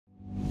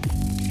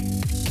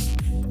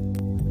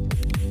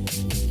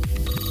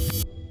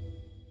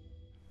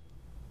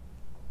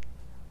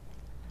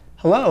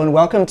Hello and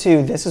welcome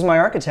to This Is My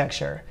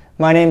Architecture.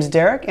 My name's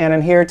Derek and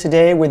I'm here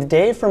today with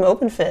Dave from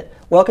Openfit.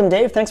 Welcome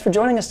Dave, thanks for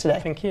joining us today.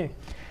 Thank you.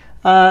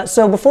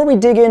 So before we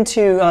dig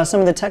into some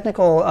of the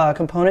technical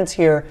components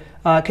here,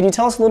 can you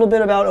tell us a little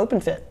bit about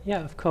Openfit?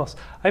 Yeah, of course.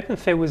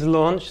 Openfit was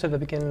launched at the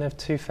beginning of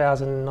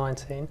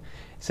 2019.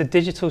 It's a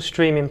digital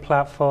streaming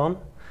platform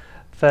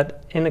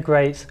that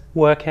integrates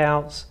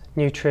workouts,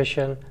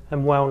 nutrition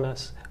and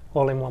wellness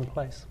all in one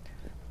place.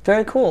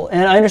 Very cool.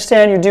 And I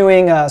understand you're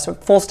doing sort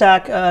of full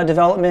stack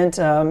development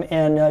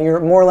and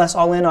you're more or less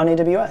all in on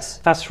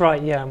AWS. That's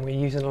right, yeah, and we're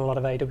using a lot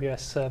of AWS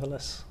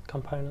serverless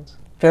components.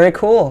 Very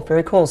cool,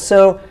 very cool.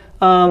 So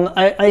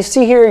I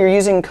see here you're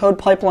using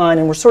CodePipeline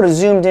and we're sort of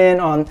zoomed in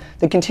on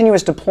the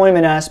continuous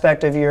deployment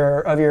aspect of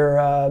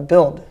your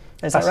build.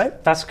 Is that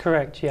right? That's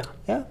correct, yeah.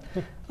 Yeah.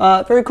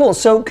 Very cool.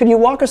 So could you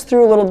walk us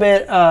through a little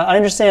bit? I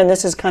understand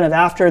this is kind of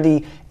after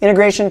the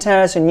integration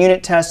tests and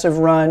unit tests have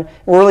run.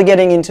 We're really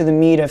getting into the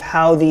meat of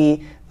how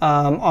the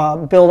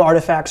build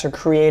artifacts are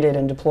created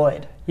and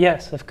deployed.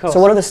 Yes, of course. So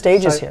what are the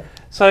stages here?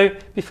 So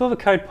before the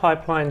code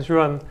pipelines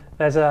run,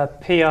 there's a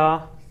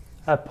PR,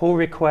 a pull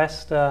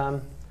request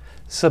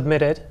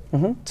submitted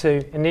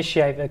to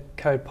initiate the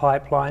code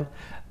pipeline.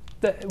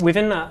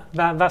 Within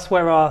that's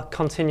where our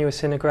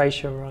continuous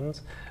integration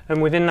runs.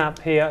 And within that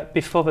PR,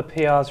 before the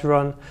PRs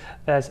run,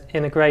 there's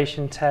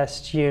integration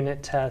tests,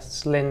 unit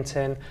tests,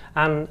 linting,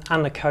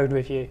 and the code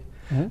review.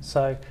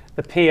 So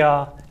the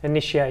PR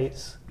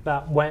initiates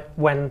that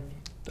when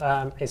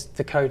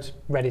the code's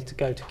ready to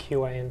go to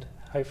QA and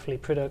hopefully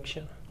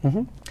production.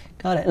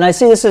 Got it. And I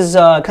see this is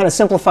kind of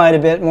simplified a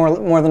bit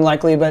more than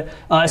likely, but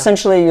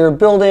essentially you're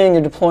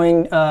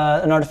deploying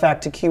an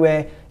artifact to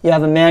QA. You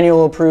have a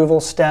manual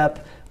approval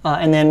step.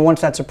 And then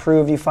once that's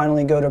approved, you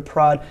finally go to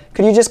prod.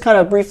 Could you just kind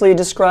of briefly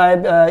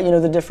describe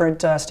the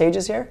different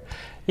stages here?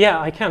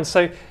 Yeah, I can.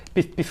 So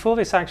before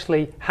this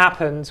actually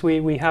happens,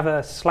 we have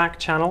a Slack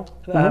channel.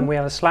 We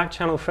have a Slack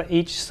channel for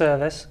each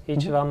service,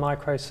 each of our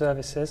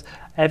microservices.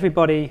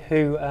 Everybody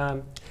who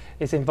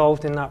is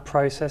involved in that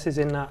process is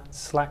in that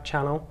Slack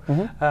channel.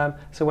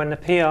 So when the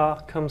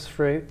PR comes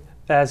through,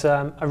 there's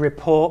a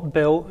report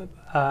built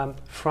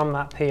from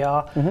that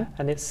PR,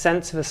 and it's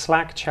sent to the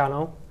Slack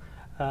channel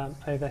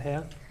over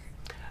here.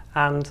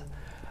 And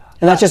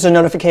that's just a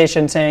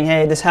notification saying,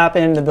 hey, this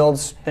happened, the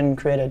build's been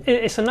created.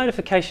 It's a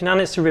notification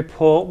and it's a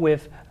report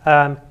with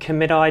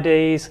commit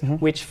IDs,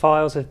 which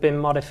files have been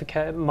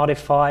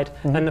modified,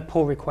 and the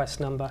pull request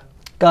number.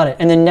 Got it.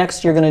 And then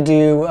next you're going to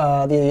do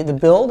the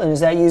build, and is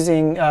that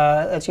using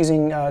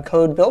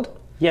CodeBuild?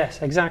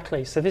 Yes,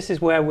 exactly. So this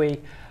is where we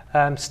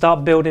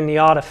start building the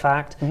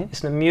artifact.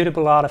 It's an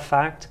immutable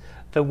artifact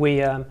that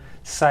we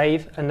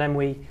save, and then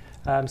we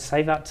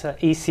save that to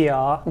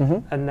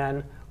ECR, and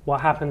then what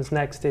happens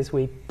next is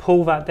we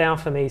pull that down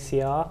from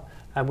ECR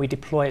and we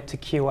deploy it to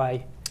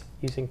QA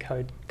using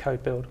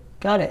CodeBuild.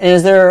 Got it. And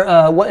is there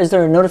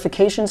a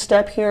notification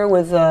step here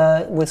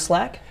with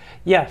Slack?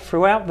 Yeah,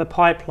 throughout the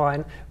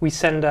pipeline we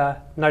send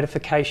a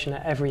notification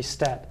at every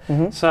step.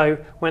 So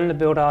when the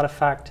build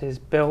artifact is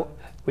built,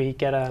 we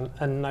get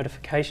a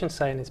notification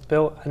saying it's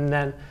built, and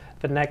then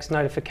the next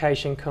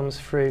notification comes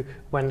through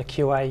when the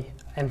QA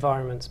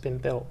environment's been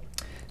built.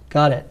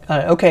 Got it.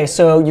 Okay,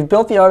 so you've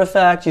built the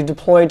artifact, you've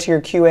deployed to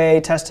your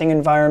QA testing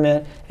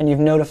environment, and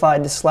you've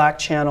notified the Slack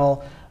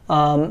channel.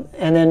 And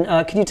then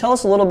can you tell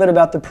us a little bit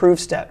about the proof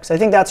steps? I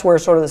think that's where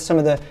sort of some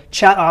of the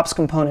ChatOps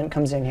component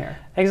comes in here.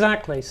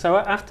 Exactly. So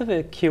after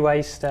the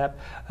QA step,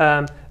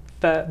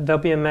 there'll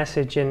be a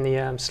message in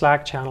the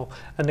Slack channel,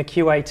 and the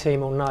QA team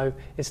will know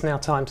it's now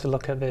time to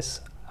look at this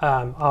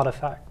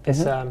artifact,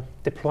 this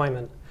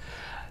deployment.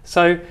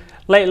 So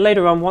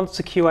later on, once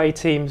the QA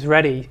team's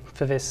ready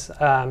for this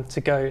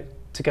to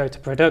go to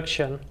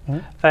production,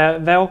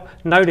 they'll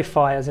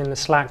notify us in the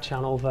Slack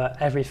channel that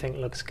everything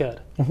looks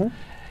good.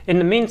 In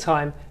the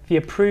meantime, the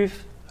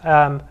approve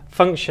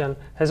function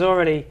has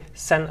already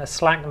sent a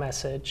Slack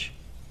message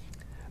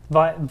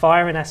via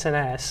an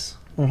SNS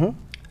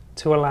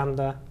to a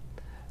Lambda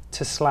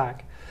to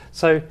Slack.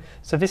 So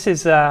this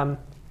is an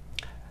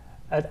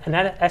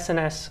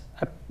SNS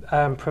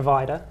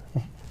provider.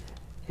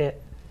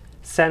 It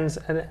sends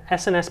an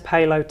SNS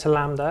payload to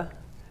Lambda.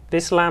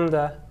 This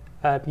Lambda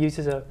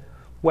uses a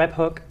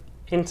webhook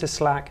into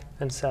Slack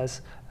and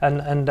says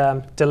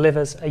and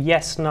delivers a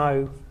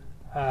yes/no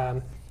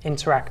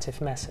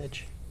interactive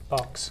message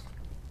box.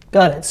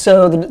 Got it.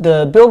 So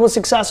the build was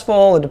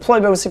successful, the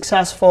deployment was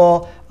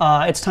successful.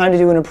 It's time to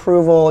do an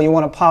approval. You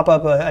want to pop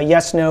up a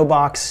yes/no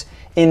box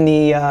in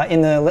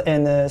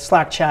the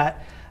Slack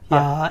chat,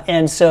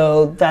 and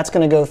so that's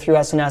going to go through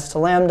SNS to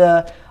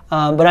Lambda.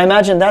 But I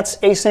imagine that's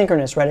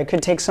asynchronous, right? It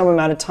could take some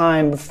amount of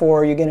time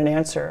before you get an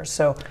answer.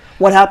 So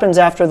what happens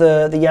after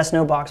the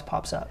yes/no box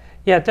pops up?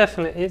 Yeah,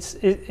 definitely.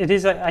 It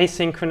is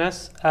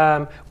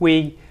asynchronous.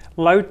 We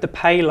load the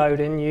payload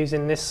in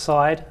using this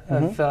side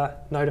of the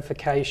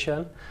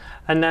notification.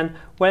 And then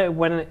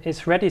when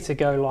it's ready to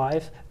go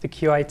live, the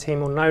QA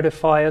team will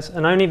notify us,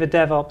 and only the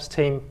DevOps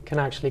team can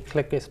actually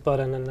click this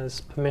button, and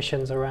there's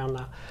permissions around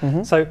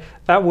that. So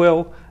that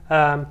will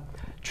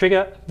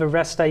trigger the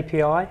REST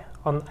API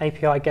on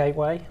API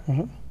gateway,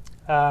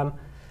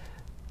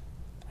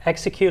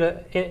 execute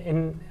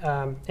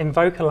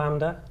invoke a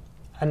Lambda,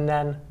 and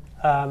then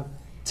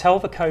tell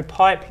the code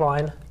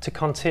pipeline to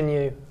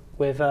continue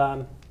with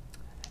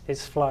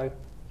its flow,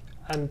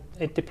 and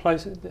it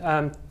deploys.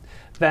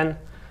 Then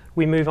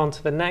we move on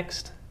to the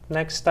next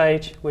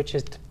stage, which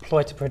is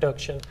deploy to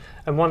production.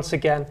 And once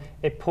again,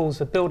 it pulls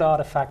the build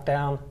artifact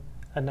down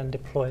and then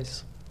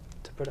deploys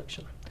to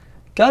production.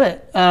 Got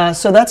it.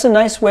 So that's a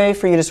nice way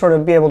for you to sort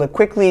of be able to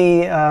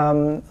quickly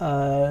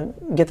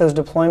get those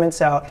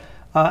deployments out.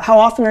 How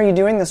often are you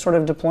doing this sort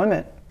of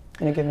deployment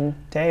in a given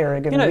day or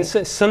a given week?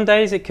 So some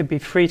days it could be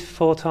 3 to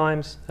 4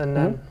 times, and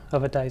then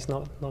other days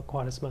not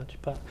quite as much.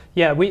 But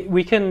yeah,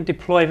 we can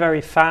deploy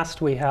very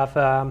fast. We have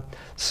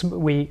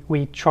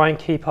we try and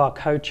keep our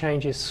code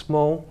changes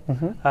small,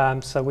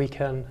 so we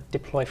can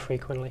deploy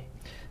frequently.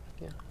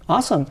 Yeah.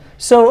 Awesome.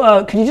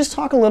 So could you just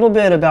talk a little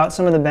bit about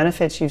some of the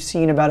benefits you've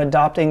seen about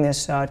adopting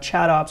this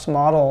ChatOps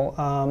model?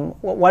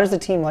 Why does the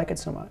team like it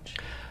so much?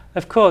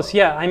 Of course,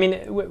 yeah. I mean,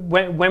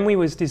 when we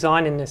was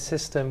designing this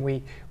system,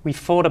 we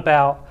thought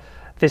about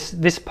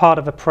this part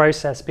of the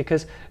process,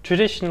 because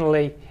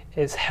traditionally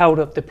it's held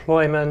up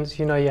deployments.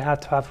 You know, you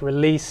had to have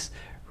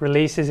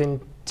releases in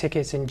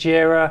tickets in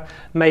Jira.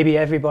 Maybe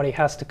everybody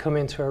has to come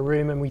into a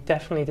room, and we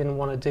definitely didn't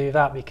want to do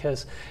that,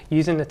 because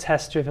using the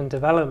test-driven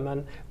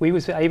development, we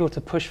was able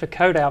to push the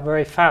code out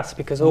very fast,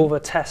 because all the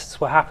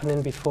tests were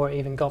happening before it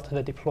even got to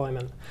the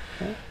deployment.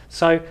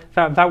 So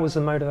that was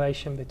the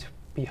motivation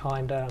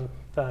behind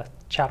the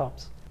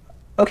ChatOps.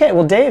 Okay,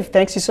 well, Dave,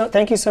 thank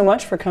you so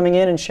much for coming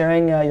in and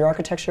sharing your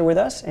architecture with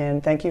us,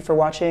 and thank you for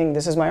watching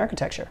This Is My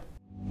Architecture.